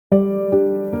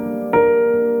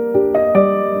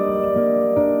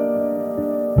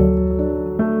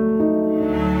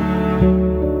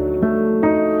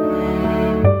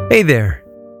Hey there.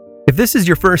 If this is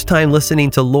your first time listening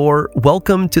to Lore,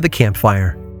 welcome to the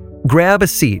campfire. Grab a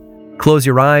seat, close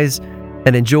your eyes,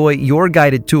 and enjoy your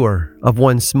guided tour of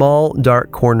one small, dark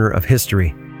corner of history.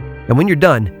 And when you're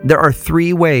done, there are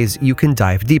 3 ways you can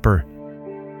dive deeper.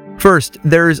 First,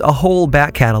 there's a whole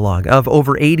back catalog of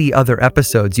over 80 other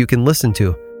episodes you can listen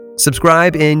to.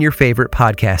 Subscribe in your favorite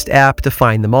podcast app to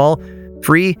find them all,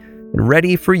 free and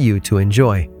ready for you to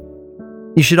enjoy.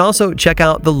 You should also check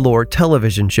out the Lore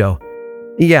television show.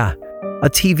 Yeah, a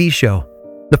TV show.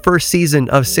 The first season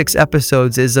of 6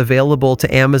 episodes is available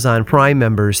to Amazon Prime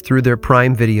members through their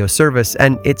Prime Video service,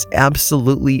 and it's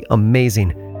absolutely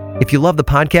amazing. If you love the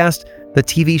podcast, the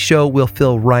TV show will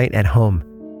feel right at home.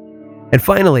 And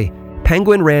finally,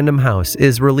 Penguin Random House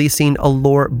is releasing a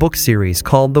lore book series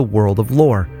called The World of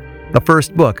Lore. The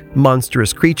first book,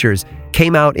 Monstrous Creatures,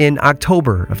 came out in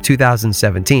October of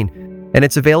 2017. And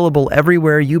it's available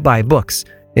everywhere you buy books,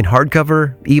 in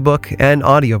hardcover, ebook, and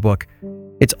audiobook.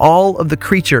 It's all of the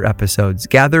creature episodes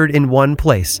gathered in one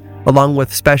place, along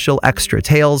with special extra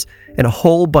tales and a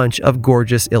whole bunch of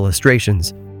gorgeous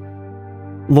illustrations.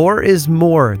 Lore is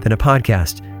more than a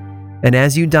podcast, and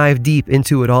as you dive deep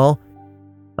into it all,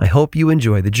 I hope you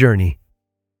enjoy the journey.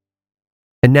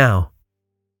 And now,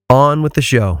 on with the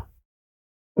show.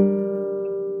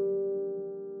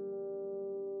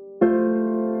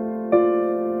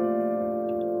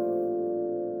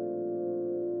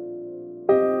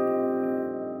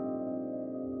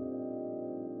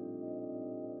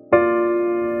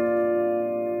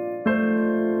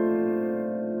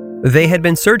 They had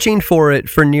been searching for it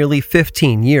for nearly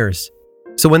 15 years.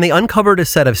 So when they uncovered a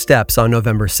set of steps on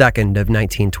November 2nd of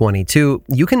 1922,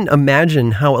 you can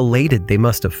imagine how elated they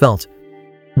must have felt.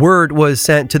 Word was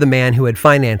sent to the man who had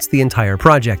financed the entire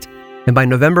project, and by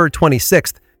November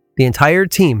 26th, the entire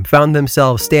team found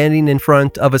themselves standing in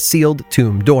front of a sealed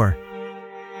tomb door.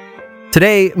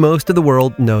 Today, most of the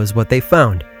world knows what they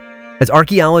found. As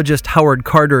archaeologist Howard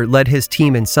Carter led his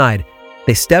team inside,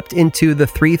 they stepped into the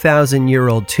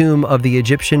 3,000-year-old tomb of the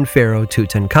Egyptian pharaoh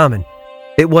Tutankhamun.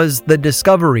 It was the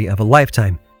discovery of a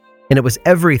lifetime, and it was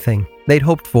everything they'd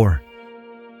hoped for.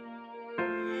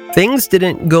 Things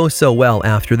didn't go so well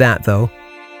after that, though.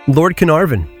 Lord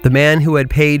Carnarvon, the man who had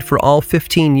paid for all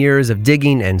 15 years of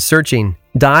digging and searching,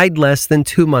 died less than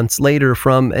 2 months later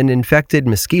from an infected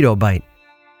mosquito bite.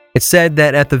 It's said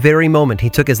that at the very moment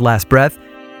he took his last breath,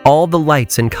 all the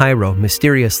lights in Cairo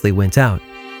mysteriously went out.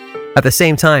 At the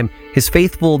same time, his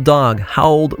faithful dog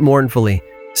howled mournfully,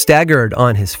 staggered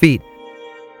on his feet,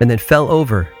 and then fell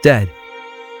over dead.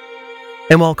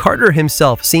 And while Carter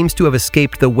himself seems to have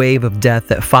escaped the wave of death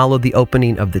that followed the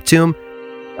opening of the tomb,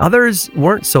 others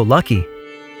weren't so lucky.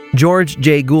 George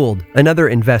J. Gould, another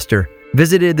investor,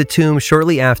 visited the tomb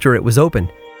shortly after it was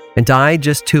opened and died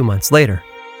just 2 months later.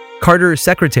 Carter's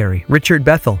secretary, Richard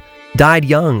Bethel, died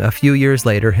young a few years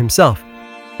later himself.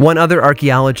 One other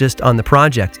archaeologist on the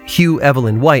project, Hugh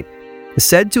Evelyn White, is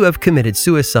said to have committed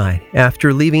suicide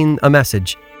after leaving a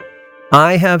message.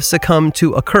 "I have succumbed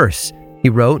to a curse," he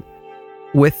wrote,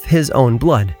 with his own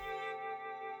blood.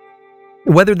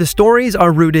 Whether the stories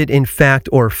are rooted in fact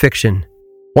or fiction,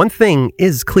 one thing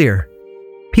is clear.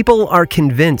 People are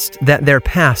convinced that their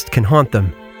past can haunt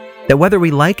them, that whether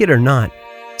we like it or not,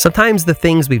 sometimes the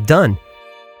things we've done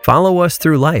follow us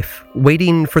through life,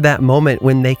 waiting for that moment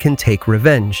when they can take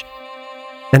revenge.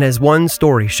 And as one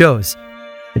story shows,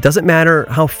 it doesn't matter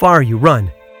how far you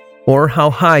run or how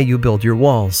high you build your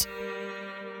walls.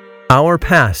 Our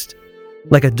past,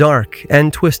 like a dark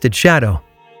and twisted shadow,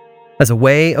 has a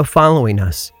way of following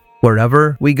us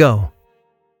wherever we go.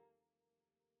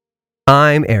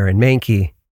 I'm Aaron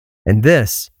Mahnke, and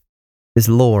this is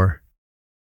Lore.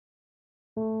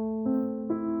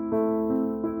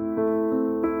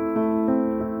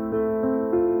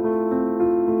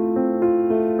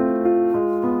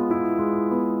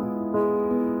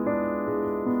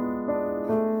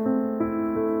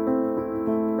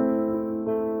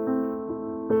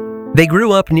 They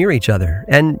grew up near each other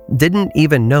and didn't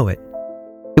even know it.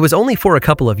 It was only for a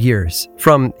couple of years,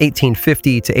 from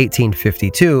 1850 to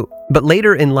 1852, but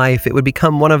later in life it would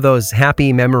become one of those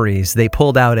happy memories they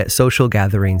pulled out at social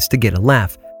gatherings to get a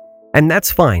laugh. And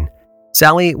that's fine.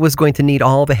 Sally was going to need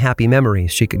all the happy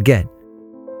memories she could get.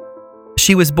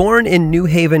 She was born in New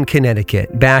Haven,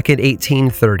 Connecticut, back in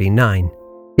 1839.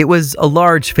 It was a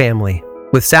large family,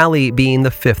 with Sally being the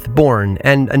 5th born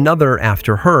and another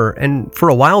after her, and for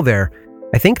a while there,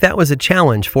 I think that was a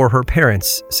challenge for her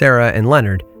parents, Sarah and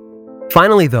Leonard.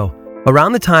 Finally though,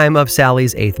 around the time of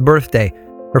Sally's 8th birthday,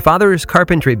 her father's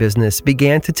carpentry business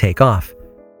began to take off.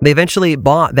 They eventually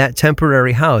bought that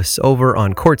temporary house over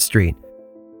on Court Street.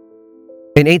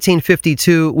 In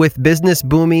 1852, with business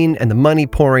booming and the money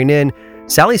pouring in,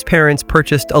 Sally's parents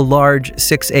purchased a large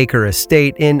 6-acre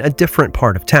estate in a different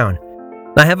part of town.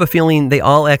 I have a feeling they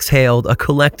all exhaled a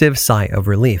collective sigh of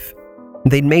relief.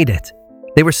 They'd made it.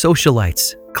 They were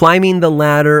socialites, climbing the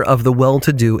ladder of the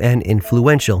well-to-do and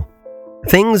influential.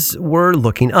 Things were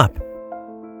looking up.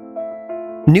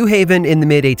 New Haven in the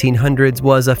mid-1800s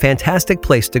was a fantastic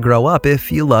place to grow up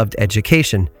if you loved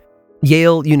education.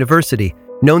 Yale University,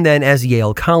 known then as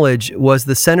Yale College, was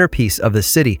the centerpiece of the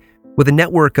city, with a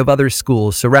network of other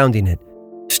schools surrounding it.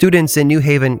 Students in New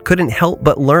Haven couldn't help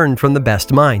but learn from the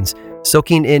best minds,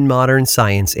 soaking in modern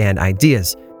science and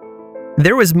ideas.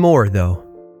 There was more, though.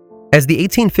 As the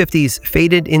 1850s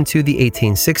faded into the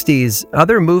 1860s,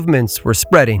 other movements were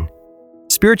spreading.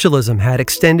 Spiritualism had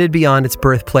extended beyond its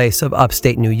birthplace of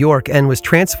upstate New York and was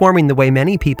transforming the way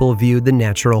many people viewed the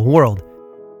natural world.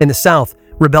 In the South,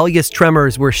 rebellious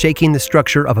tremors were shaking the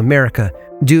structure of America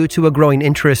due to a growing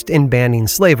interest in banning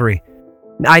slavery.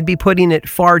 I'd be putting it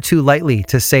far too lightly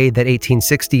to say that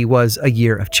 1860 was a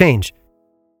year of change.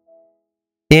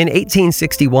 In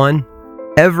 1861,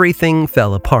 everything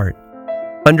fell apart.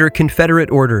 Under Confederate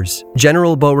orders,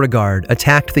 General Beauregard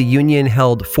attacked the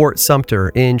Union-held Fort Sumter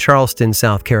in Charleston,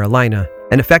 South Carolina,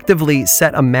 and effectively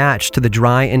set a match to the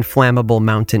dry and flammable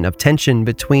mountain of tension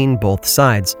between both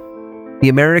sides. The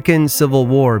American Civil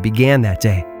War began that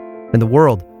day, and the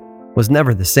world was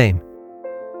never the same.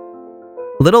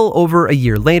 A little over a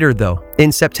year later, though,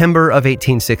 in September of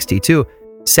 1862,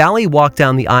 Sally walked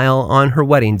down the aisle on her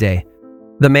wedding day.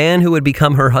 The man who would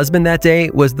become her husband that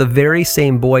day was the very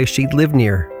same boy she'd lived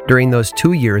near during those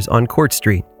 2 years on Court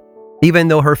Street. Even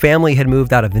though her family had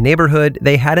moved out of the neighborhood,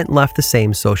 they hadn't left the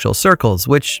same social circles,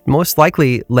 which most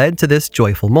likely led to this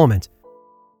joyful moment.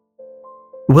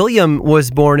 William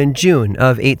was born in June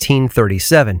of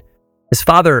 1837. His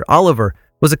father, Oliver,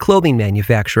 was a clothing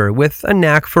manufacturer with a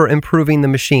knack for improving the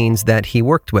machines that he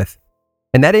worked with.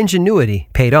 And that ingenuity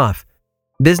paid off.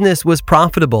 Business was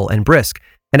profitable and brisk,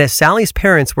 and as Sally's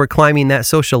parents were climbing that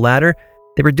social ladder,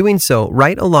 they were doing so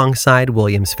right alongside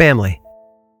William's family.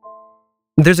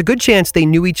 There's a good chance they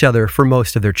knew each other for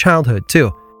most of their childhood,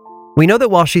 too. We know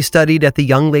that while she studied at the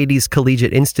Young Ladies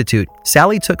Collegiate Institute,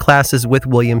 Sally took classes with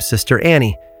William's sister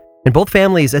Annie, and both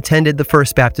families attended the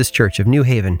First Baptist Church of New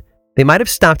Haven. They might have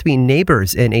stopped being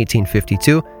neighbors in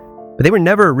 1852, but they were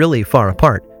never really far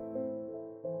apart.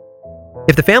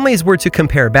 If the families were to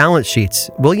compare balance sheets,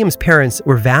 William's parents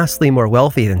were vastly more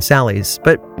wealthy than Sally's,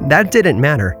 but that didn't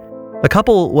matter. The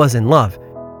couple was in love,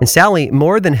 and Sally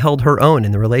more than held her own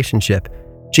in the relationship.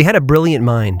 She had a brilliant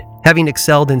mind, having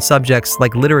excelled in subjects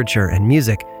like literature and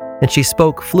music, and she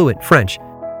spoke fluent French,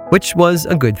 which was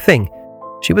a good thing.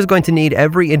 She was going to need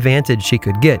every advantage she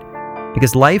could get,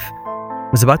 because life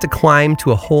was about to climb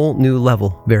to a whole new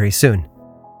level very soon.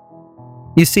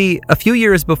 You see, a few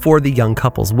years before the young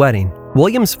couple's wedding,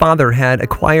 William's father had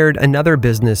acquired another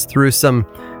business through some,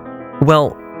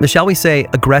 well, shall we say,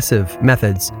 aggressive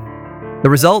methods. The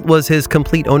result was his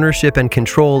complete ownership and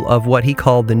control of what he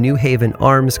called the New Haven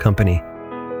Arms Company.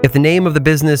 If the name of the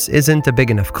business isn't a big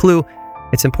enough clue,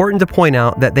 it's important to point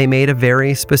out that they made a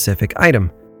very specific item: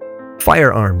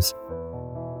 firearms.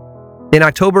 In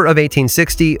October of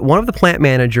 1860, one of the plant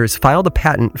managers filed a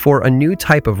patent for a new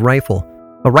type of rifle,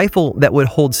 a rifle that would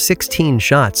hold 16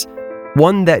 shots,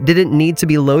 one that didn't need to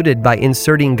be loaded by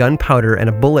inserting gunpowder and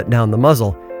a bullet down the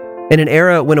muzzle. In an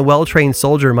era when a well-trained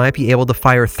soldier might be able to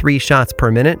fire 3 shots per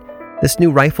minute, this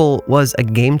new rifle was a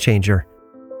game changer.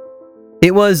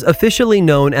 It was officially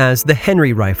known as the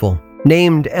Henry rifle,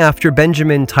 named after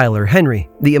Benjamin Tyler Henry,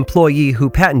 the employee who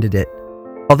patented it.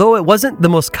 Although it wasn't the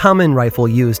most common rifle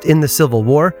used in the Civil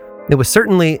War, it was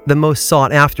certainly the most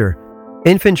sought after.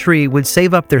 Infantry would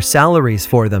save up their salaries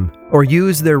for them or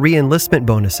use their re-enlistment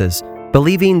bonuses,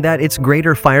 believing that its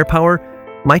greater firepower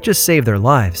might just save their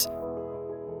lives.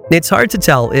 It's hard to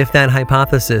tell if that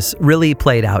hypothesis really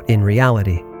played out in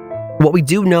reality. What we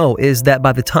do know is that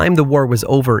by the time the war was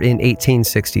over in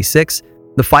 1866,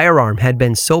 the firearm had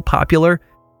been so popular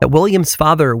that William's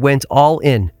father went all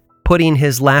in, putting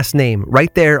his last name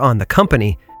right there on the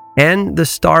company and the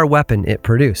star weapon it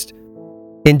produced.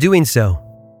 In doing so,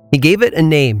 he gave it a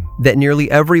name that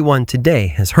nearly everyone today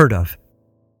has heard of: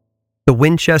 the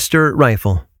Winchester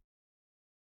rifle.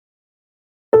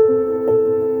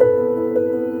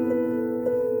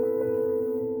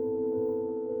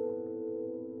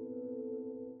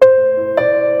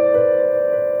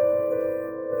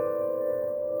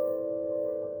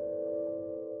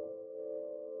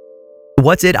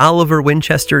 What did Oliver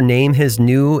Winchester name his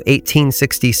new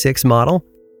 1866 model?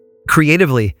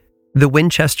 Creatively, the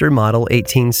Winchester Model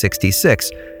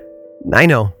 1866. I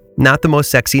know, not the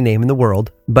most sexy name in the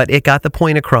world, but it got the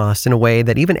point across in a way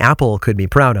that even Apple could be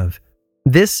proud of.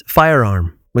 This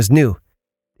firearm was new.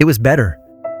 It was better.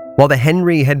 While the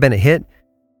Henry had been a hit,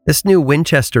 this new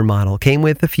Winchester model came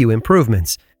with a few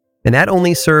improvements, and that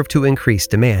only served to increase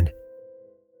demand.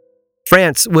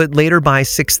 France would later buy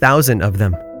 6,000 of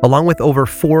them, along with over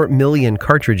 4 million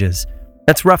cartridges.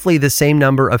 That's roughly the same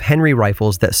number of Henry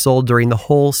rifles that sold during the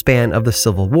whole span of the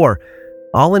Civil War,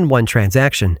 all in one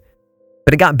transaction.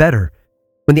 But it got better.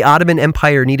 When the Ottoman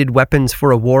Empire needed weapons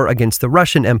for a war against the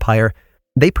Russian Empire,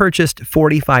 they purchased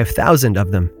 45,000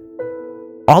 of them.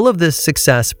 All of this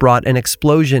success brought an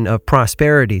explosion of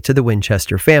prosperity to the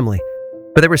Winchester family,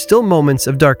 but there were still moments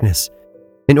of darkness.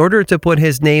 In order to put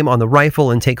his name on the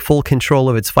rifle and take full control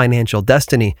of its financial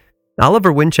destiny,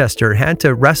 Oliver Winchester had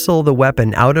to wrestle the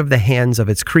weapon out of the hands of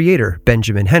its creator,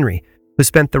 Benjamin Henry, who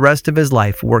spent the rest of his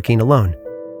life working alone.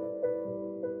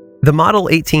 The Model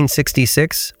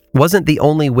 1866 wasn't the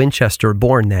only Winchester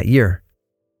born that year.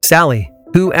 Sally,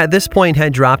 who at this point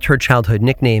had dropped her childhood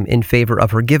nickname in favor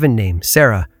of her given name,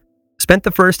 Sarah, spent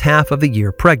the first half of the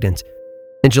year pregnant.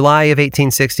 In July of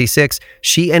 1866,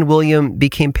 she and William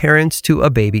became parents to a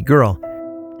baby girl.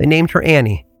 They named her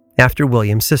Annie, after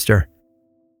William's sister.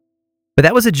 But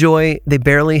that was a joy they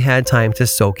barely had time to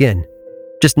soak in.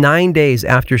 Just 9 days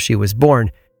after she was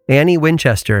born, Annie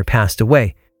Winchester passed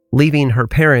away, leaving her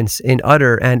parents in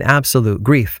utter and absolute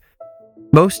grief.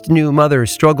 Most new mothers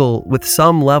struggle with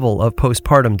some level of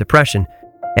postpartum depression,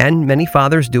 and many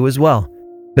fathers do as well.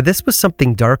 But this was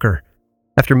something darker.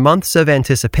 After months of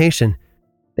anticipation,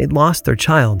 they'd lost their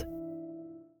child.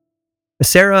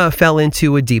 Sarah fell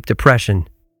into a deep depression.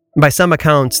 By some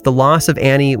accounts, the loss of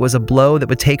Annie was a blow that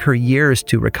would take her years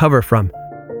to recover from,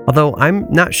 although I'm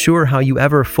not sure how you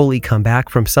ever fully come back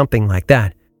from something like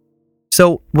that.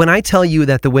 So when I tell you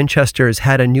that the Winchesters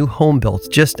had a new home built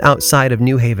just outside of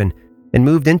New Haven and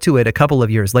moved into it a couple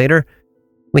of years later,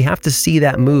 we have to see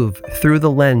that move through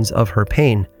the lens of her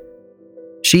pain.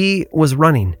 She was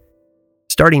running.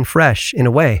 Starting fresh, in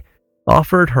a way,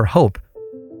 offered her hope.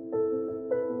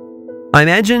 I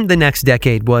imagine the next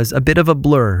decade was a bit of a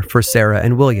blur for Sarah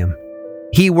and William.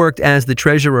 He worked as the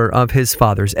treasurer of his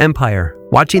father's empire,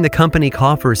 watching the company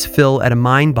coffers fill at a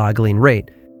mind-boggling rate.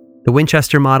 The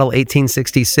Winchester Model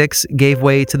 1866 gave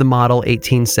way to the Model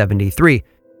 1873,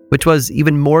 which was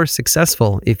even more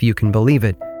successful, if you can believe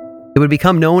it. It would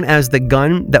become known as the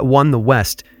gun that won the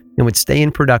West and would stay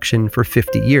in production for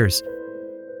 50 years.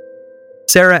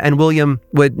 Sarah and William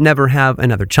would never have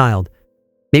another child.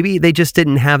 Maybe they just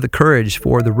didn't have the courage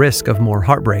for the risk of more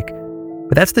heartbreak.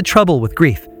 But that's the trouble with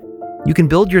grief. You can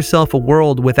build yourself a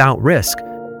world without risk,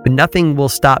 but nothing will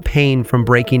stop pain from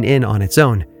breaking in on its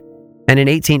own. And in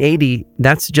 1880,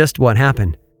 that's just what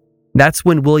happened. That's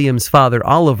when William's father,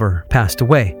 Oliver, passed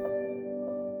away.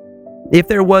 If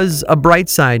there was a bright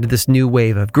side to this new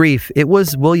wave of grief, it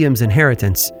was William's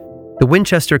inheritance. The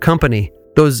Winchester Company,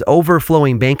 those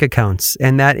overflowing bank accounts,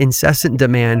 and that incessant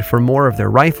demand for more of their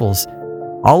rifles,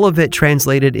 all of it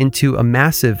translated into a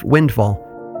massive windfall.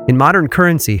 In modern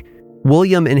currency,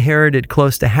 William inherited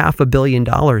close to $500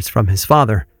 million from his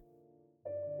father.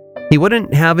 He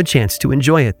wouldn't have a chance to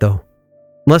enjoy it, though.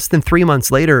 Less than 3 months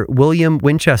later, William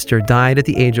Winchester died at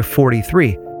the age of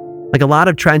 43. Like a lot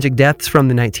of tragic deaths from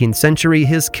the 19th century,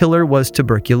 his killer was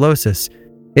tuberculosis.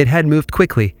 It had moved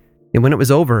quickly, and when it was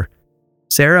over,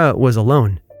 Sarah was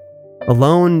alone.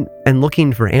 Alone and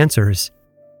looking for answers.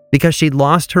 Because she'd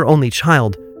lost her only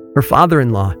child, her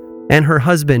father-in-law, and her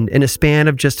husband in a span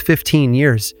of just 15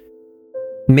 years.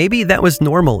 Maybe that was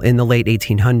normal in the late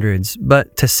 1800s,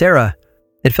 but to Sarah,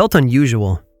 it felt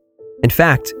unusual. In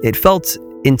fact, it felt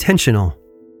intentional.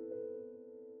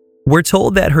 We're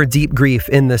told that her deep grief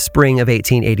in the spring of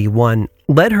 1881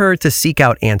 led her to seek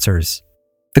out answers.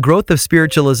 The growth of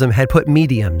spiritualism had put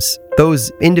mediums,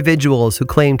 those individuals who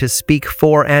claim to speak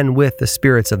for and with the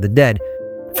spirits of the dead,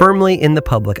 firmly in the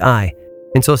public eye,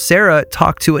 and so Sarah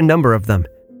talked to a number of them.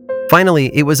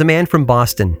 Finally, it was a man from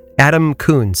Boston, Adam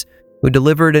Coons, who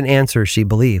delivered an answer she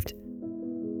believed.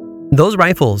 Those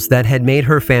rifles that had made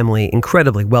her family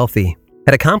incredibly wealthy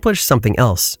had accomplished something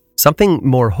else, something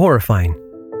more horrifying.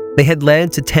 They had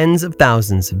led to tens of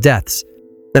thousands of deaths.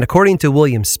 And according to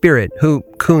William Spirit, who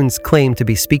Coons claimed to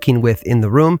be speaking with in the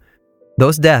room,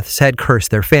 those deaths had cursed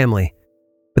their family.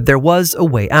 But there was a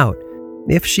way out,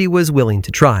 if she was willing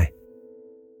to try.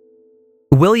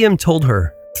 William told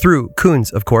her, through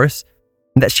Coons of course,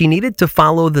 that she needed to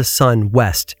follow the sun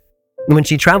west. When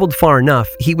she traveled far enough,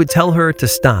 he would tell her to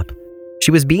stop.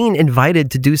 She was being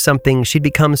invited to do something she'd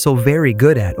become so very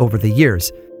good at over the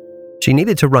years. She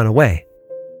needed to run away.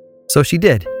 So she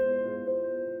did.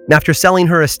 After selling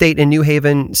her estate in New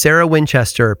Haven, Sarah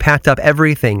Winchester packed up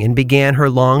everything and began her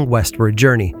long westward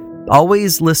journey,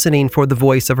 always listening for the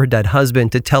voice of her dead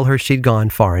husband to tell her she'd gone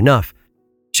far enough.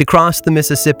 She crossed the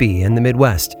Mississippi and the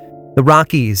Midwest, the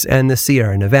Rockies and the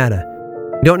Sierra Nevada.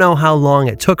 We don't know how long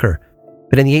it took her,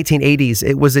 but in the 1880s,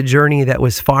 it was a journey that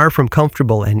was far from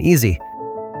comfortable and easy.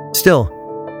 Still,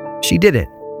 she did it.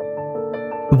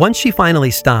 Once she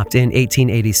finally stopped in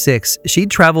 1886,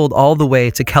 she'd traveled all the way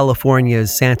to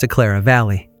California's Santa Clara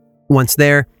Valley. Once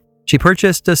there, she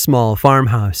purchased a small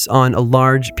farmhouse on a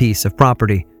large piece of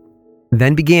property,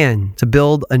 then began to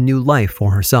build a new life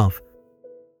for herself.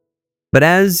 But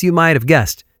as you might have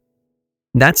guessed,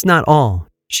 that's not all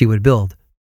she would build.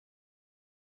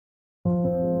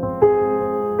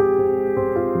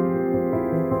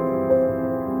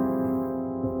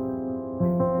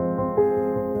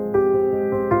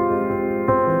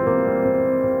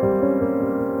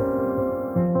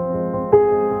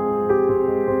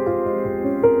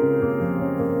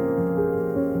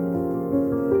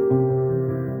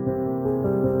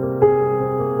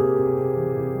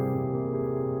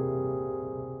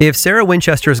 If Sarah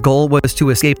Winchester's goal was to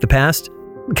escape the past,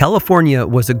 California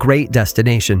was a great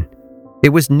destination. It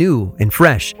was new and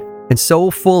fresh and so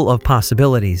full of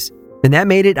possibilities, and that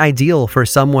made it ideal for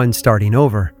someone starting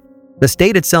over. The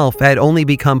state itself had only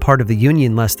become part of the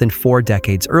Union less than 4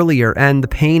 decades earlier, and the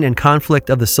pain and conflict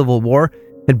of the Civil War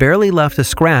had barely left a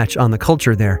scratch on the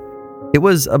culture there. It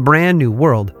was a brand new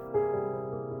world.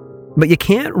 But you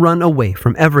can't run away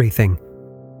from everything.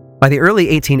 By the early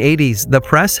 1880s, the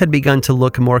press had begun to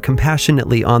look more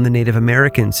compassionately on the Native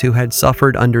Americans who had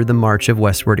suffered under the march of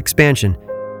westward expansion,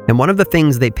 and one of the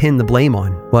things they pinned the blame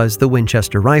on was the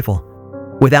Winchester rifle.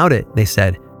 Without it, they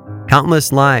said,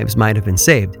 countless lives might have been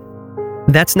saved.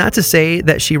 That's not to say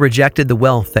that she rejected the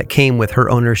wealth that came with her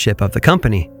ownership of the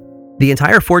company. The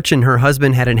entire fortune her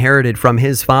husband had inherited from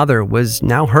his father was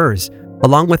now hers,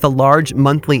 along with a large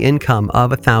monthly income of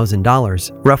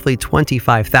 $1,000, roughly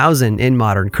 $25,000 in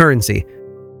modern currency.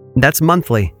 That's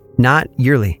monthly, not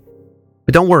yearly.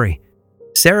 But don't worry,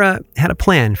 Sarah had a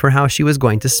plan for how she was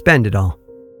going to spend it all.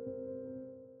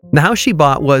 The house she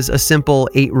bought was a simple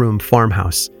 8-room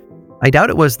farmhouse. I doubt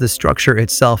it was the structure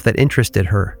itself that interested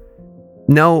her.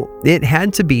 No, it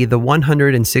had to be the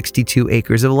 162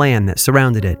 acres of land that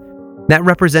surrounded it. That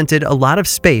represented a lot of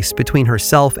space between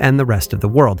herself and the rest of the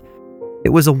world. It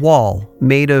was a wall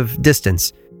made of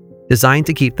distance, designed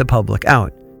to keep the public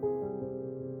out.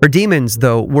 Her demons,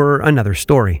 though, were another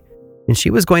story, and she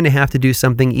was going to have to do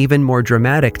something even more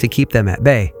dramatic to keep them at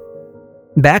bay.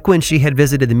 Back when she had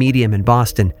visited the medium in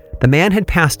Boston, the man had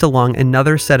passed along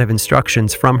another set of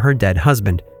instructions from her dead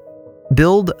husband.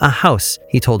 Build a house,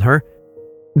 he told her.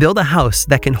 Build a house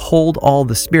that can hold all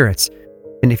the spirits,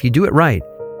 and if you do it right,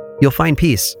 you'll find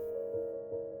peace.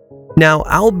 Now,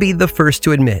 I'll be the first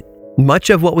to admit, much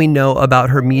of what we know about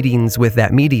her meetings with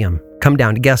that medium come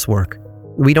down to guesswork.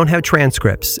 We don't have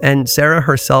transcripts, and Sarah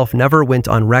herself never went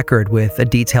on record with a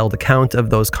detailed account of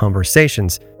those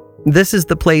conversations. This is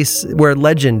the place where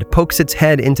legend pokes its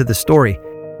head into the story,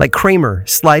 like Kramer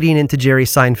sliding into Jerry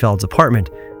Seinfeld's apartment.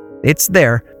 It's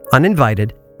there,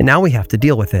 uninvited, and now we have to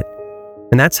deal with it.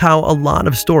 And that's how a lot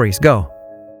of stories go.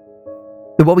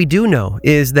 But what we do know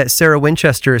is that Sarah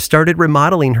Winchester started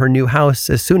remodeling her new house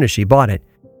as soon as she bought it.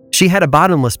 She had a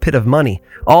bottomless pit of money,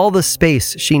 all the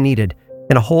space she needed,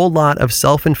 and a whole lot of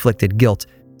self-inflicted guilt,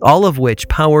 all of which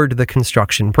powered the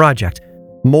construction project.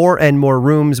 More and more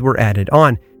rooms were added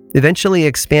on, eventually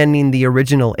expanding the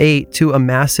original 8 to a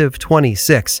massive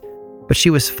 26, but she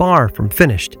was far from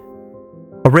finished.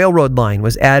 A railroad line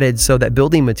was added so that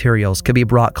building materials could be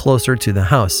brought closer to the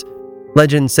house.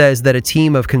 Legend says that a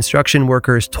team of construction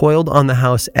workers toiled on the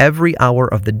house every hour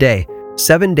of the day,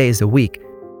 7 days a week,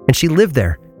 and she lived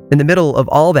there, in the middle of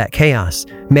all that chaos,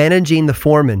 managing the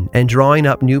foreman and drawing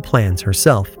up new plans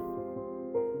herself.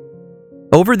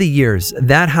 Over the years,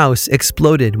 that house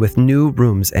exploded with new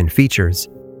rooms and features.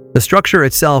 The structure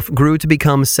itself grew to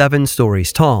become 7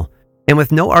 stories tall, and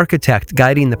with no architect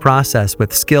guiding the process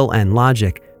with skill and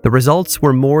logic, the results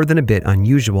were more than a bit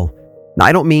unusual.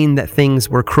 I don't mean that things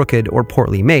were crooked or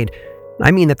poorly made.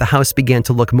 I mean that the house began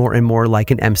to look more and more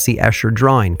like an M.C. Escher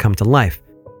drawing come to life.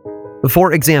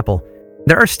 For example,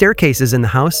 there are staircases in the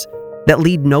house that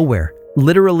lead nowhere,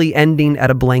 literally ending at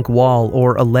a blank wall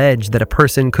or a ledge that a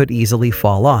person could easily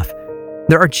fall off.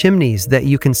 There are chimneys that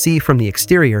you can see from the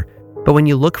exterior, but when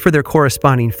you look for their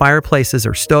corresponding fireplaces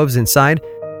or stoves inside,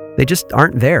 they just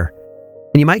aren't there.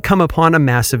 And you might come upon a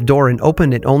massive door and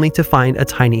open it only to find a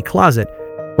tiny closet.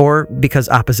 Or, because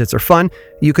opposites are fun,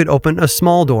 you could open a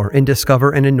small door and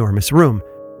discover an enormous room.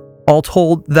 All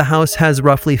told, the house has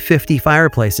roughly 50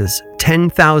 fireplaces,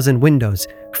 10,000 windows,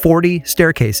 40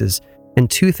 staircases,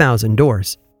 and 2,000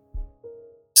 doors.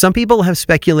 Some people have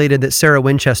speculated that Sarah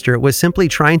Winchester was simply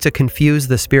trying to confuse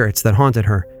the spirits that haunted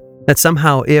her, that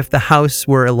somehow if the house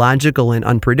were illogical and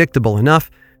unpredictable enough,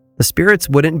 the spirits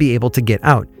wouldn't be able to get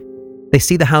out. They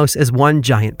see the house as one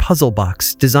giant puzzle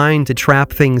box designed to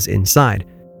trap things inside.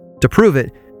 To prove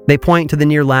it, they point to the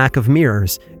near lack of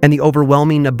mirrors and the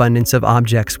overwhelming abundance of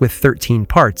objects with 13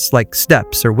 parts, like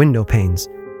steps or window panes.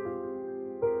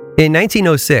 In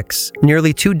 1906,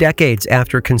 nearly 2 decades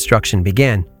after construction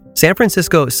began, San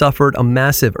Francisco suffered a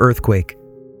massive earthquake.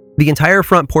 The entire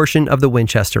front portion of the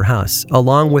Winchester house,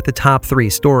 along with the top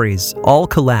 3 stories, all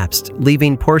collapsed,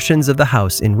 leaving portions of the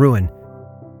house in ruin.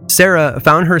 Sarah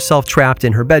found herself trapped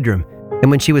in her bedroom, and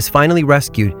when she was finally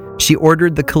rescued, she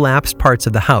ordered the collapsed parts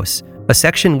of the house, a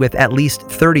section with at least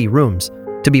 30 rooms,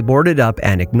 to be boarded up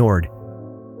and ignored.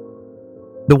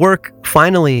 The work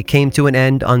finally came to an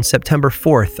end on September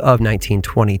 4th of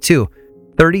 1922,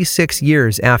 36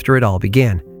 years after it all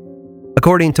began.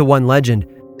 According to one legend,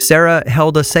 Sarah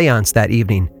held a seance that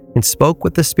evening and spoke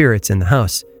with the spirits in the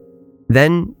house.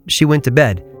 Then she went to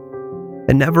bed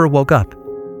and never woke up.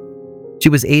 She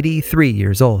was 83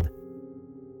 years old.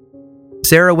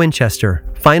 Sarah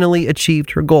Winchester finally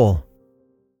achieved her goal.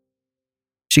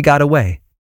 She got away.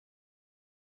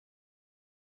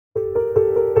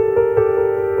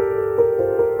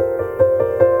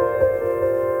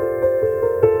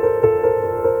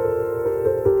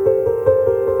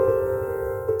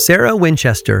 Sarah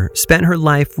Winchester spent her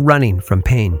life running from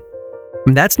pain.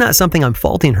 That's not something I'm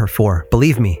faulting her for,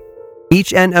 believe me.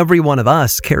 Each and every one of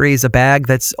us carries a bag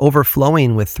that's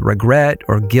overflowing with regret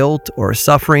or guilt or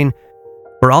suffering.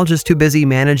 We're all just too busy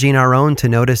managing our own to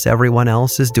notice everyone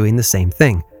else is doing the same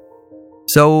thing.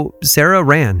 So Sarah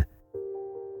ran.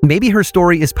 Maybe her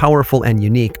story is powerful and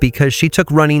unique because she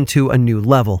took running to a new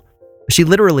level. She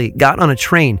literally got on a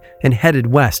train and headed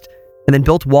west, and then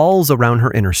built walls around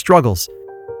her inner struggles.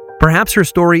 Perhaps her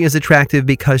story is attractive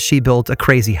because she built a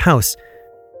crazy house,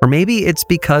 or maybe it's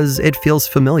because it feels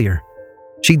familiar.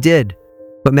 She did,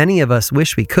 but many of us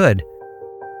wish we could.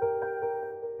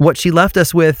 What she left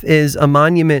us with is a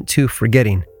monument to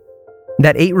forgetting.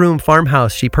 That 8-room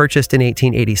farmhouse she purchased in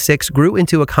 1886 grew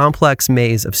into a complex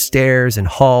maze of stairs and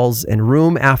halls and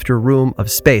room after room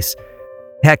of space.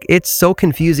 Heck, it's so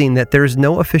confusing that there's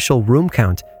no official room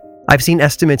count. I've seen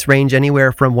estimates range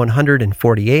anywhere from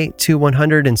 148 to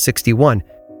 161.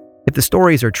 If the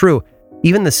stories are true,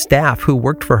 even the staff who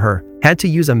worked for her had to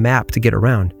use a map to get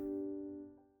around.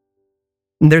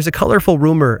 There's a colorful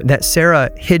rumor that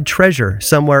Sarah hid treasure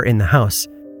somewhere in the house,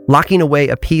 locking away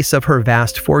a piece of her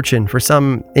vast fortune for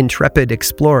some intrepid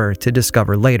explorer to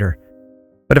discover later.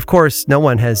 But of course, no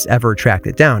one has ever tracked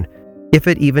it down, if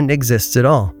it even exists at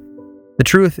all. The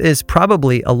truth is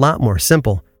probably a lot more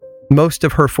simple. Most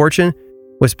of her fortune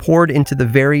was poured into the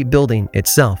very building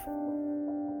itself.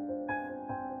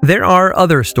 There are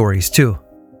other stories too.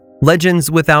 Legends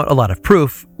without a lot of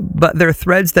proof, but they're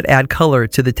threads that add color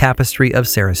to the tapestry of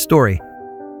Sarah's story.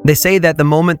 They say that the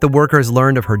moment the workers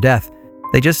learned of her death,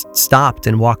 they just stopped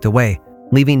and walked away,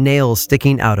 leaving nails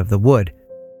sticking out of the wood.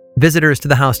 Visitors to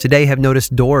the house today have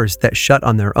noticed doors that shut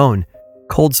on their own,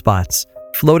 cold spots,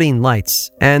 floating lights,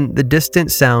 and the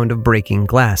distant sound of breaking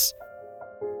glass.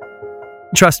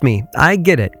 Trust me, I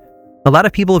get it. A lot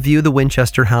of people view the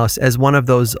Winchester house as one of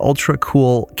those ultra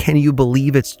cool, can you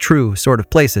believe it's true sort of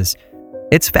places.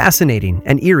 It's fascinating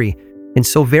and eerie, and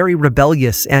so very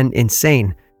rebellious and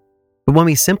insane. But when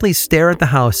we simply stare at the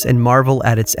house and marvel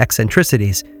at its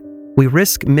eccentricities, we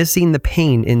risk missing the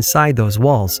pain inside those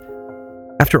walls.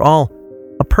 After all,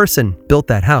 a person built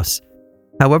that house,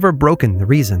 however broken the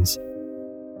reasons.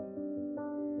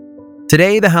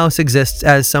 Today, the house exists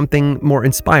as something more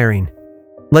inspiring.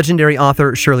 Legendary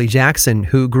author Shirley Jackson,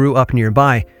 who grew up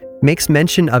nearby, makes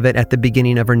mention of it at the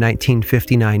beginning of her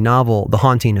 1959 novel, The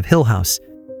Haunting of Hill House.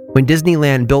 When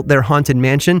Disneyland built their haunted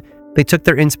mansion, they took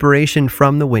their inspiration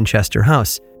from the Winchester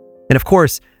house. And of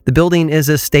course, the building is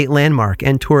a state landmark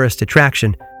and tourist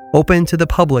attraction, open to the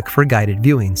public for guided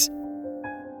viewings.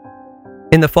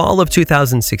 In the fall of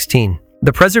 2016,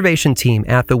 the preservation team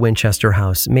at the Winchester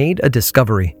house made a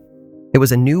discovery. It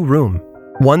was a new room,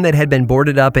 one that had been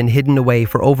boarded up and hidden away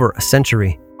for over a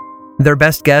century. Their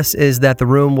best guess is that the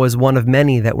room was one of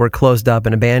many that were closed up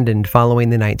and abandoned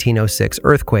following the 1906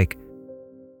 earthquake.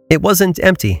 It wasn't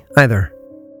empty either.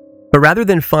 But rather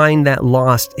than find that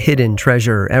lost, hidden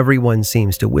treasure everyone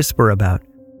seems to whisper about,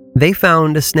 they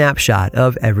found a snapshot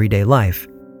of everyday life.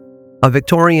 A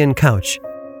Victorian couch,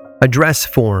 a dress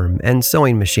form and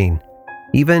sewing machine,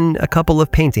 even a couple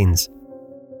of paintings.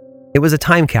 It was a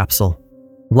time capsule,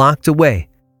 locked away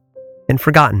and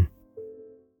forgotten.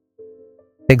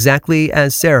 Exactly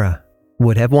as Sarah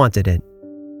would have wanted it.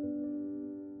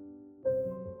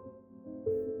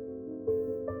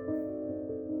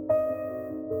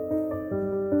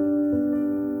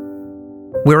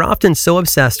 We're often so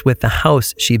obsessed with the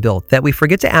house she built that we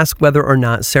forget to ask whether or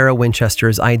not Sarah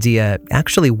Winchester's idea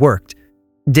actually worked.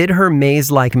 Did her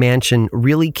maze-like mansion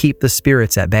really keep the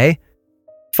spirits at bay?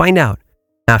 Find out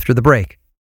after the break.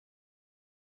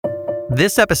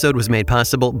 This episode was made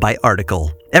possible by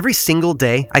Article. Every single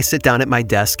day, I sit down at my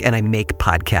desk and I make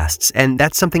podcasts, and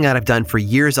that's something that I've done for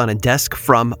years on a desk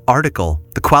from Article.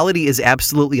 The quality is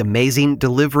absolutely amazing,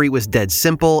 delivery was dead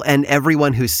simple, and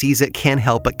everyone who sees it can't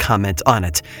help but comment on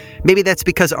it. Maybe that's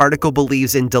because Article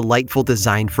believes in delightful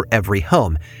design for every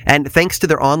home, and thanks to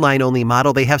their online-only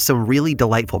model, they have some really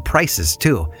delightful prices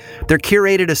too. Their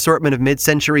curated assortment of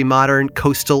mid-century modern,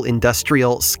 coastal,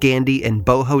 industrial, Scandi, and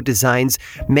boho designs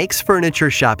makes furniture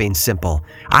shopping simple.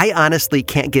 I honestly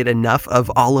can't get enough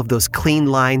of all of those clean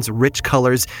lines, rich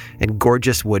colors, and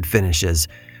gorgeous wood finishes.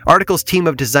 Article's team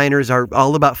of designers are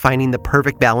all about finding the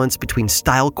perfect balance between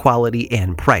style, quality,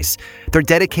 and price. They're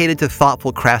dedicated to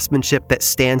thoughtful craftsmanship that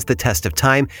stands the test of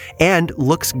time and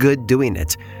looks good doing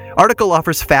it. Article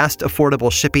offers fast,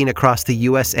 affordable shipping across the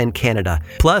US and Canada.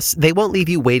 Plus, they won't leave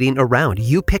you waiting around.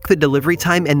 You pick the delivery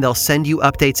time and they'll send you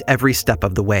updates every step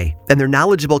of the way. And their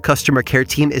knowledgeable customer care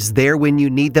team is there when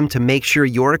you need them to make sure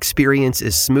your experience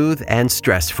is smooth and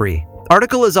stress-free.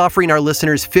 Article is offering our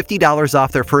listeners $50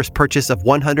 off their first purchase of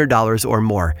 $100 or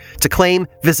more. To claim,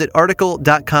 visit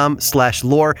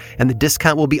article.com/lore and the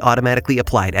discount will be automatically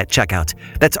applied at checkout.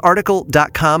 That's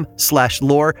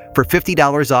article.com/lore for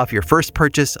 $50 off your first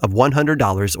purchase of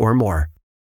 $100 or more.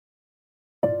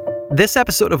 This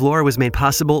episode of Lore was made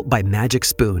possible by Magic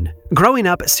Spoon. Growing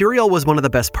up, cereal was one of the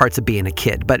best parts of being a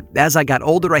kid, but as I got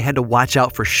older, I had to watch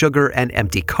out for sugar and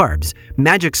empty carbs.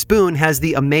 Magic Spoon has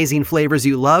the amazing flavors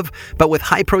you love, but with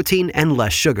high protein and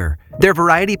less sugar. Their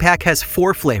variety pack has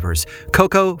 4 flavors: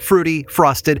 cocoa, fruity,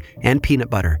 frosted, and peanut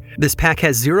butter. This pack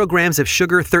has 0 grams of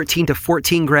sugar, 13 to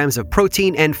 14 grams of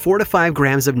protein, and 4 to 5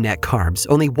 grams of net carbs.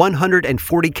 Only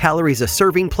 140 calories a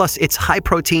serving, plus it's high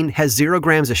protein, has 0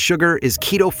 grams of sugar, is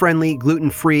keto-friendly,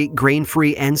 gluten-free,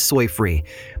 grain-free, and soy-free.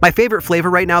 My favorite flavor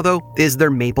right now, though, is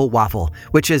their maple waffle,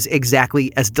 which is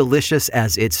exactly as delicious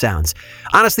as it sounds.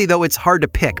 Honestly, though, it's hard to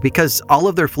pick because all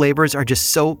of their flavors are just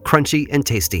so crunchy and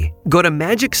tasty. Go to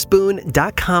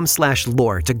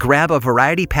magicspoon.com/lore to grab a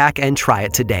variety pack and try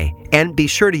it today. And be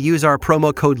sure to use our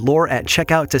promo code LORE at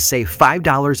checkout to save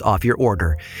 $5 off your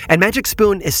order. And Magic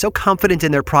Spoon is so confident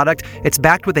in their product, it's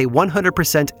backed with a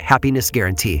 100% happiness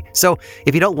guarantee. So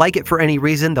if you don't like it for any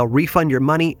reason, they'll refund your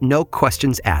money, no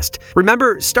questions asked.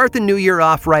 Remember, start the new year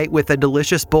off right with a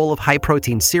delicious bowl of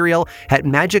high-protein cereal at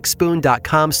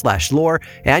magicspoon.com/lore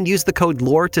and use the code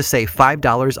LORE to save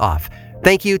 $5 off.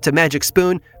 Thank you to Magic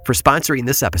Spoon for sponsoring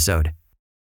this episode.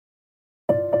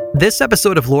 This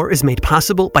episode of Lore is made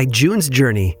possible by June's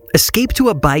Journey. Escape to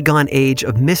a bygone age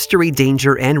of mystery,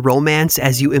 danger, and romance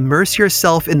as you immerse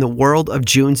yourself in the world of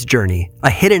June's Journey, a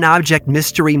hidden object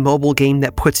mystery mobile game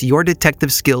that puts your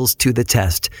detective skills to the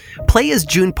test. Play as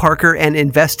June Parker and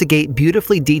investigate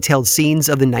beautifully detailed scenes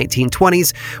of the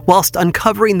 1920s whilst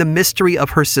uncovering the mystery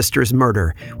of her sister's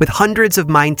murder. With hundreds of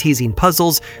mind-teasing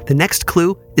puzzles, the next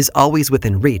clue is always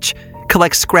within reach.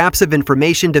 Collect scraps of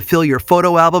information to fill your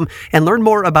photo album and learn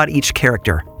more about each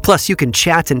character. Plus, you can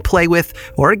chat and play with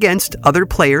or against other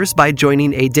players by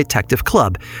joining a detective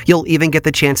club. You'll even get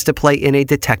the chance to play in a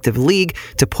detective league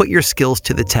to put your skills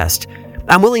to the test.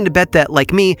 I'm willing to bet that,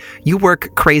 like me, you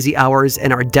work crazy hours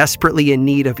and are desperately in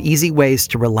need of easy ways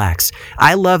to relax.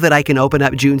 I love that I can open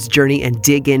up June's Journey and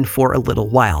dig in for a little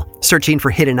while, searching for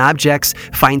hidden objects,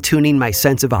 fine-tuning my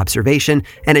sense of observation,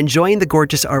 and enjoying the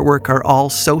gorgeous artwork are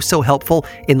all so helpful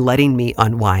in letting me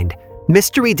unwind.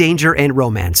 Mystery, danger, and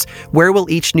romance. Where will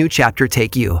each new chapter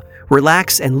take you?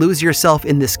 Relax and lose yourself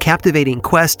in this captivating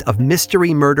quest of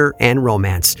mystery, murder, and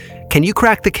romance. Can you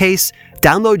crack the case?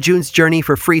 Download June's Journey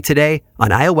for free today on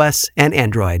iOS and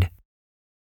Android.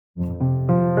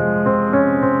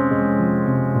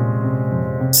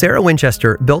 Sarah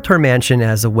Winchester built her mansion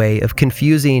as a way of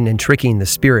confusing and tricking the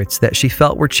spirits that she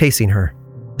felt were chasing her.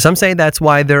 Some say that's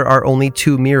why there are only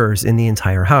 2 mirrors in the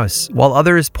entire house, while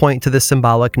others point to the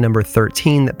symbolic number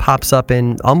 13 that pops up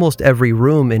in almost every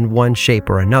room in one shape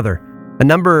or another, a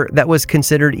number that was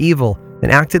considered evil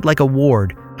and acted like a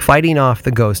ward, fighting off the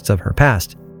ghosts of her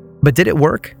past. But did it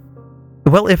work?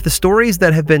 Well, if the stories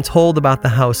that have been told about the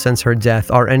house since her death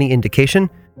are any indication,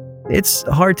 it's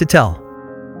hard to tell.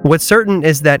 What's certain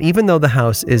is that even though the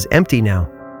house is empty now,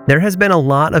 there has been a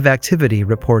lot of activity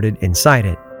reported inside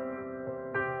it.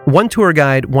 One tour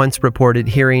guide once reported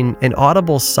hearing an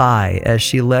audible sigh as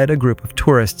she led a group of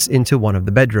tourists into one of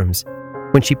the bedrooms.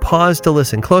 When she paused to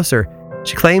listen closer,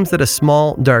 she claims that a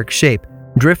small, dark shape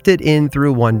drifted in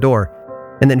through one door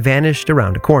and then vanished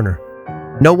around a corner.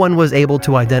 No one was able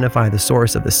to identify the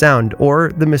source of the sound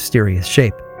or the mysterious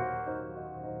shape.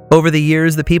 Over the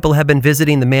years, the people have been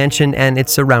visiting the mansion and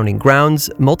its surrounding grounds.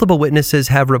 Multiple witnesses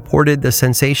have reported the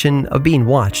sensation of being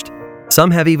watched.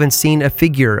 Some have even seen a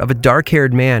figure of a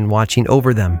dark-haired man watching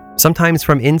over them, sometimes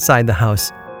from inside the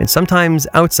house and sometimes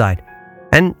outside.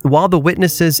 And while the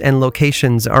witnesses and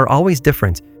locations are always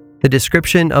different, the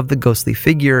description of the ghostly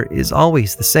figure is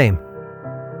always the same.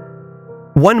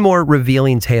 One more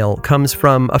revealing tale comes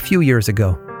from a few years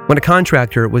ago, when a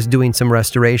contractor was doing some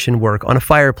restoration work on a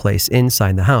fireplace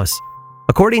inside the house.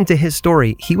 According to his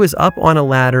story, he was up on a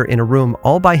ladder in a room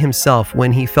all by himself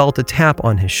when he felt a tap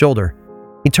on his shoulder.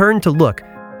 He turned to look,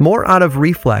 more out of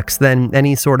reflex than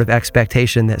any sort of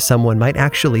expectation that someone might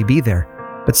actually be there,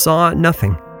 but saw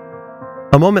nothing.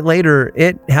 A moment later,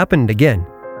 it happened again.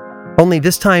 Only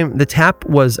this time, the tap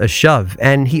was a shove,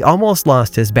 and he almost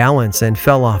lost his balance and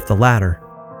fell off the ladder.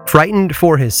 Frightened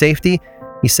for his safety,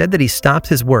 he said that he stopped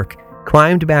his work,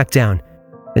 climbed back down,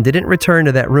 and didn't return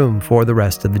to that room for the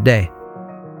rest of the day.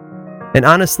 And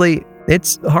honestly,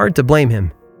 it's hard to blame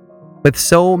him. With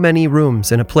so many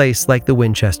rooms in a place like the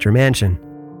Winchester Mansion,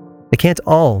 they can't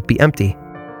all be empty,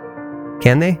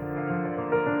 can they?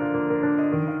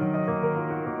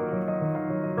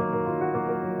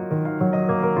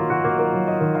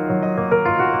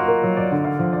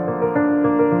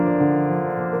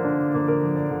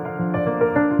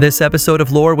 This episode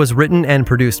of Lore was written and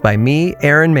produced by me,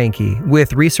 Aaron Mahnke,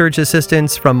 with research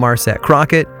assistance from Marset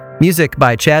Crockett, music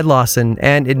by Chad Lawson,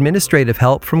 and administrative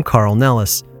help from Carl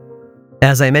Nellis.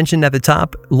 As I mentioned at the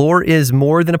top, Lore is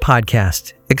more than a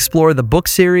podcast. Explore the book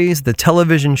series, the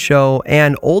television show,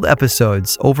 and old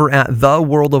episodes over at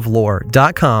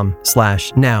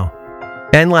theworldoflore.com/now.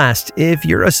 And last, if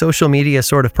you're a social media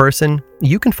sort of person,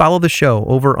 you can follow the show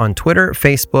over on Twitter,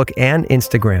 Facebook, and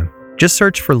Instagram. Just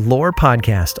search for Lore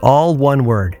Podcast, all one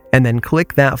word, and then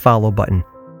click that follow button.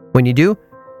 When you do,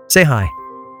 say hi.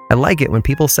 I like it when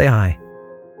people say hi.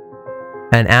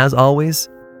 And as always,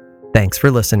 thanks for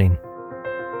listening.